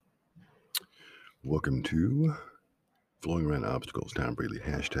Welcome to Flowing Around Obstacles, Tom Braley,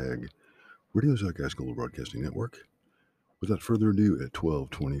 hashtag Radio ZEITGEIST Global Broadcasting Network. Without further ado, at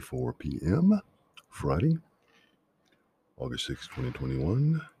 12:24 p.m., Friday, August 6,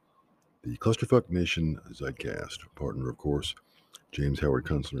 2021, the Clusterfuck Nation ZEITcast, partner, of course, James Howard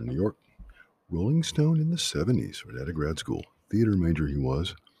Kunstler in New York, Rolling Stone in the 70s, right out of grad school, theater major he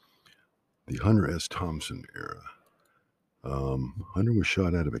was, the Hunter S. Thompson era. Hunter was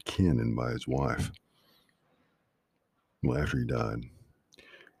shot out of a cannon by his wife. Well, after he died.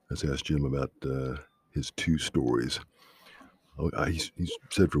 Let's ask Jim about his two stories. He's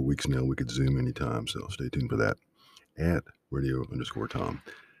said for weeks now we could Zoom anytime, so stay tuned for that at radio_Tom.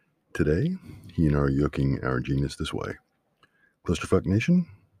 Today, he and I are yoking our genius this way. Clusterfuck Nation,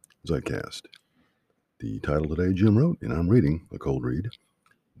 ZEITcast. The title today Jim wrote, and I'm reading a cold read,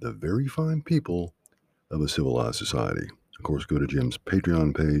 The Very Fine People of a Civilized Society. Of course, go to Jim's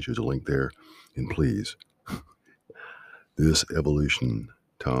Patreon page. There's a link there. And please, this evolution,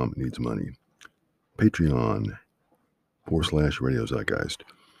 Tom, needs money. Patreon.com/Radio ZEITGEIST.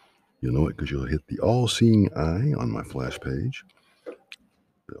 You'll know it because you'll hit the all-seeing eye on my flash page,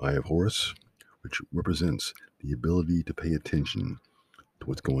 the Eye of Horus, which represents the ability to pay attention to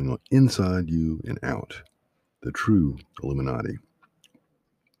what's going on inside you and out, the true Illuminati.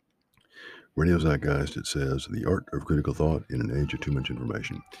 Radio ZEITGEIST, it says, the art of critical thought in an age of too much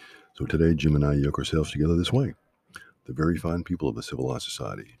information. So today, Jim and I yoke ourselves together this way. The very fine people of a civilized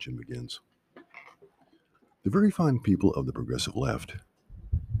society. Jim begins. The very fine people of the progressive left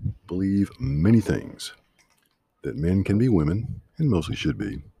believe many things. That men can be women, and mostly should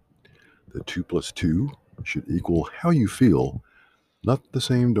be. That 2 + 2 should equal how you feel, not the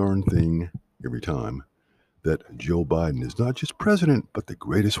same darn thing every time. That Joe Biden is not just president, but the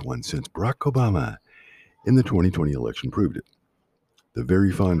greatest one since Barack Obama in the 2020 election proved it. The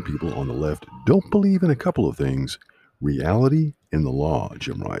very fine people on the left don't believe in a couple of things, reality and the law,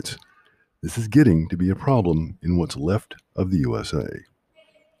 Jim writes. This is getting to be a problem in what's left of the USA.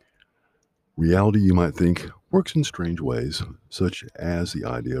 Reality, you might think, works in strange ways, such as the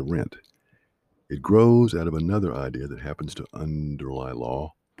idea of rent. It grows out of another idea that happens to underlie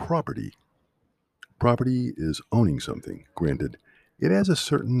law, property. Property is owning something. Granted, it has a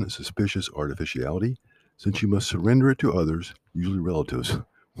certain suspicious artificiality, since you must surrender it to others, usually relatives,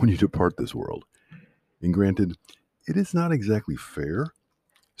 when you depart this world. And granted, it is not exactly fair,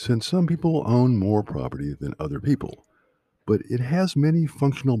 since some people own more property than other people, but it has many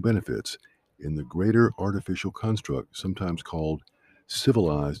functional benefits in the greater artificial construct sometimes called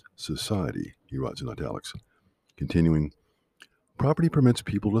civilized society, he writes in italics. Continuing, property permits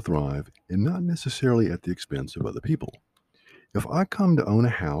people to thrive and not necessarily at the expense of other people. If I come to own a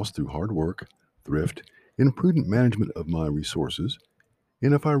house through hard work, thrift, and prudent management of my resources,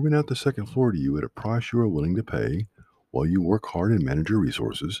 and if I rent out the second floor to you at a price you are willing to pay while you work hard and manage your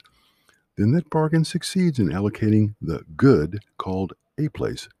resources, then that bargain succeeds in allocating the good called a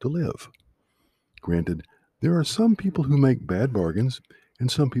place to live. Granted, there are some people who make bad bargains and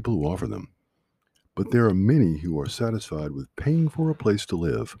some people who offer them. But there are many who are satisfied with paying for a place to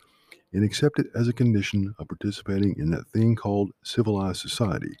live and accept it as a condition of participating in that thing called civilized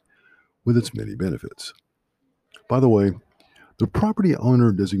society with its many benefits. By the way, the property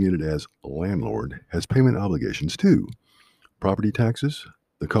owner designated as a landlord has payment obligations too. Property taxes,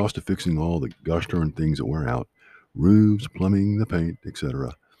 the cost of fixing all the gosh darn things that wear out, roofs, plumbing, the paint,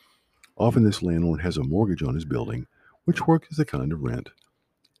 etc. Often this landlord has a mortgage on his building, which works as a kind of rent.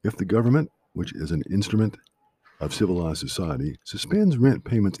 If the government, which is an instrument of civilized society, suspends rent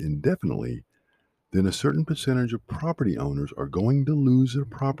payments indefinitely, then a certain percentage of property owners are going to lose their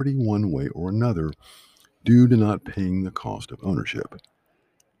property one way or another due to not paying the cost of ownership.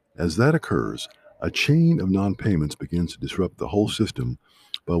 As that occurs, a chain of non-payments begins to disrupt the whole system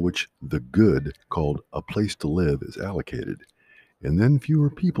by which the good called a place to live is allocated, and then fewer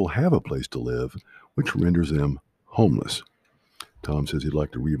people have a place to live, which renders them homeless. Tom says he'd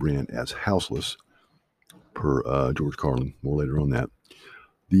like to rebrand as houseless, per George Carlin. More later on that.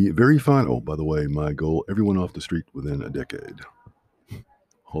 The very fine, oh, by the way, my goal, everyone off the street within a decade.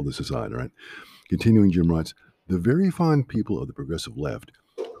 Hold this aside, all right? Continuing, Jim writes, the very fine people of the progressive left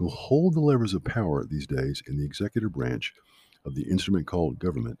who hold the levers of power these days in the executive branch of the instrument called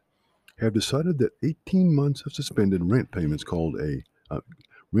government have decided that 18 months of suspended rent payments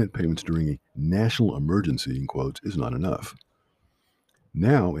rent payments during a national emergency, in quotes, is not enough.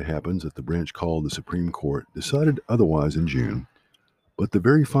 Now it happens that the branch called the Supreme Court decided otherwise in June, but the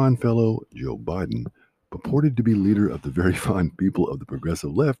very fine fellow, Joe Biden, purported to be leader of the very fine people of the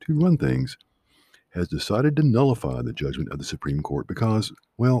progressive left who run things, has decided to nullify the judgment of the Supreme Court because,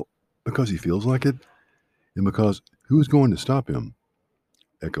 well, Because he feels like it? And because who is going to stop him?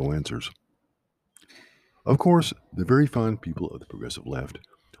 Echo answers. Of course, the very fine people of the progressive left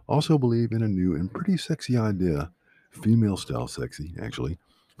also believe in a new and pretty sexy idea, female style sexy, actually,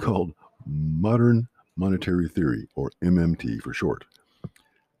 called modern monetary theory, or MMT for short.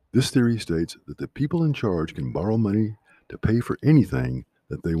 This theory states that the people in charge can borrow money to pay for anything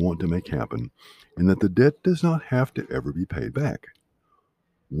that they want to make happen, and that the debt does not have to ever be paid back.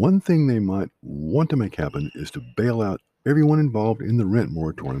 One thing they might want to make happen is to bail out everyone involved in the rent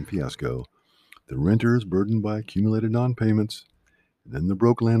moratorium fiasco, the renters burdened by accumulated non-payments, and then the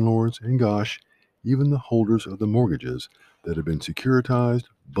broke landlords, and gosh, even the holders of the mortgages that have been securitized,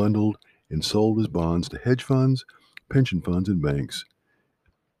 bundled, and sold as bonds to hedge funds, pension funds, and banks.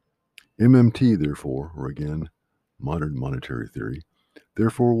 MMT, therefore, or again, modern monetary theory,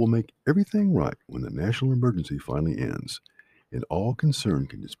 therefore will make everything right when the national emergency finally ends, and all concerned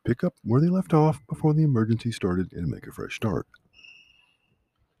can just pick up where they left off before the emergency started and make a fresh start.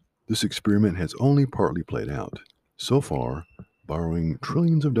 This experiment has only partly played out. So far, borrowing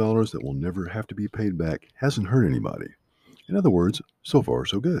trillions of dollars that will never have to be paid back hasn't hurt anybody. In other words, so far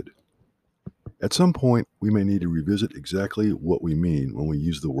so good. At some point, we may need to revisit exactly what we mean when we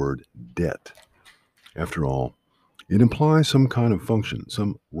use the word debt. After all, it implies some kind of function,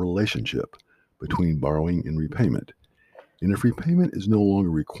 some relationship between borrowing and repayment. And if repayment is no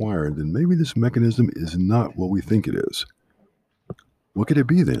longer required, then maybe this mechanism is not what we think it is. What could it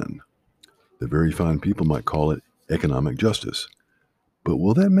be then? The very fine people might call it economic justice. But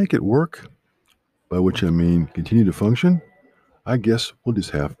will that make it work? By which I mean continue to function? I guess we'll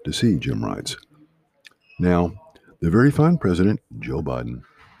just have to see, Jim writes. Now, the very fine president, Joe Biden,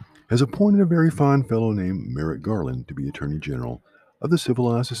 has appointed a very fine fellow named Merrick Garland to be Attorney General of the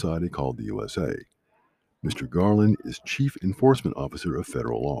civilized society called the USA. Mr. Garland is Chief Enforcement Officer of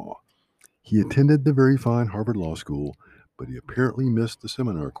Federal Law. He attended the very fine Harvard Law School, but he apparently missed the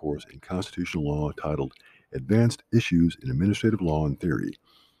seminar course in constitutional law titled Advanced Issues in Administrative Law and Theory.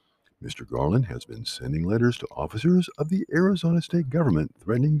 Mr. Garland has been sending letters to officers of the Arizona state government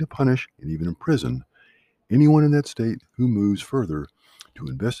threatening to punish and even imprison anyone in that state who moves further to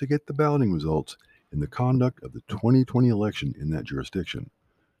investigate the balloting results and the conduct of the 2020 election in that jurisdiction.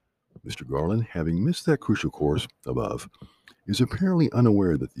 Mr. Garland, having missed that crucial course above, is apparently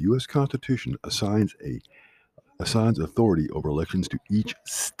unaware that the U.S. Constitution assigns authority over elections to each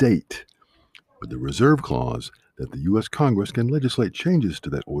state, but the reserve clause that the U.S. Congress can legislate changes to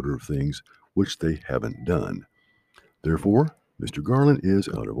that order of things, which they haven't done. Therefore, Mr. Garland is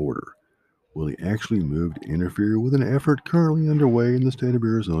out of order. Will he actually move to interfere with an effort currently underway in the state of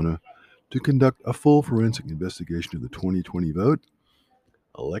Arizona to conduct a full forensic investigation of the 2020 vote?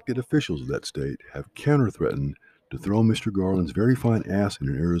 Elected officials of that state have counter-threatened to throw Mr. Garland's very fine ass in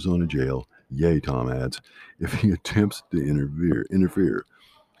an Arizona jail, yay, Tom adds, if he attempts to interfere.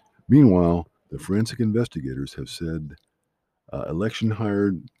 Meanwhile, the forensic investigators have said election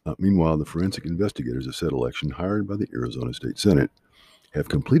hired by the Arizona State Senate have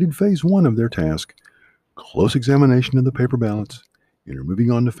completed phase 1 of their task, close examination of the paper ballots, and are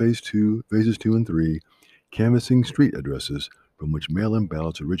moving on to phases 2 and 3, canvassing street addresses from which mail-in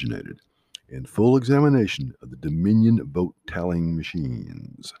ballots originated, and full examination of the Dominion vote tallying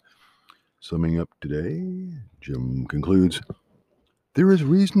machines. Summing up today, Jim concludes, there is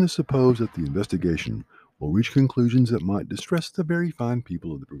reason to suppose that the investigation will reach conclusions that might distress the very fine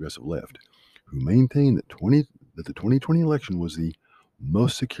people of the progressive left, who maintain that the 2020 election was the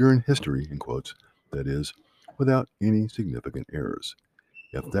most secure in history, in quotes, that is, without any significant errors.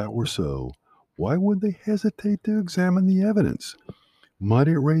 If that were so, why would they hesitate to examine the evidence? Might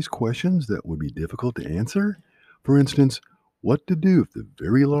it raise questions that would be difficult to answer? For instance, what to do if the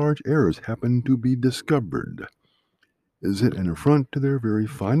very large errors happen to be discovered? Is it an affront to their very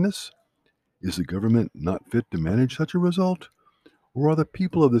fineness? Is the government not fit to manage such a result? Or are the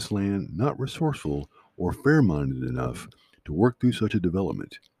people of this land not resourceful or fair-minded enough to work through such a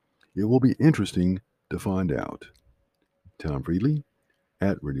development? It will be interesting to find out. Tom Friedley,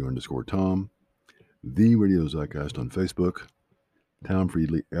 at radio_Tom, the Radio ZEITGEIST on Facebook, Tom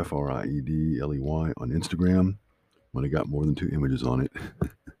Friedley, Friedley on Instagram, when I got more than 2 images on it.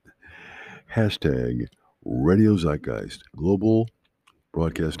 Hashtag Radio ZEITGEIST, Global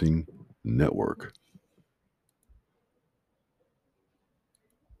Broadcasting Network.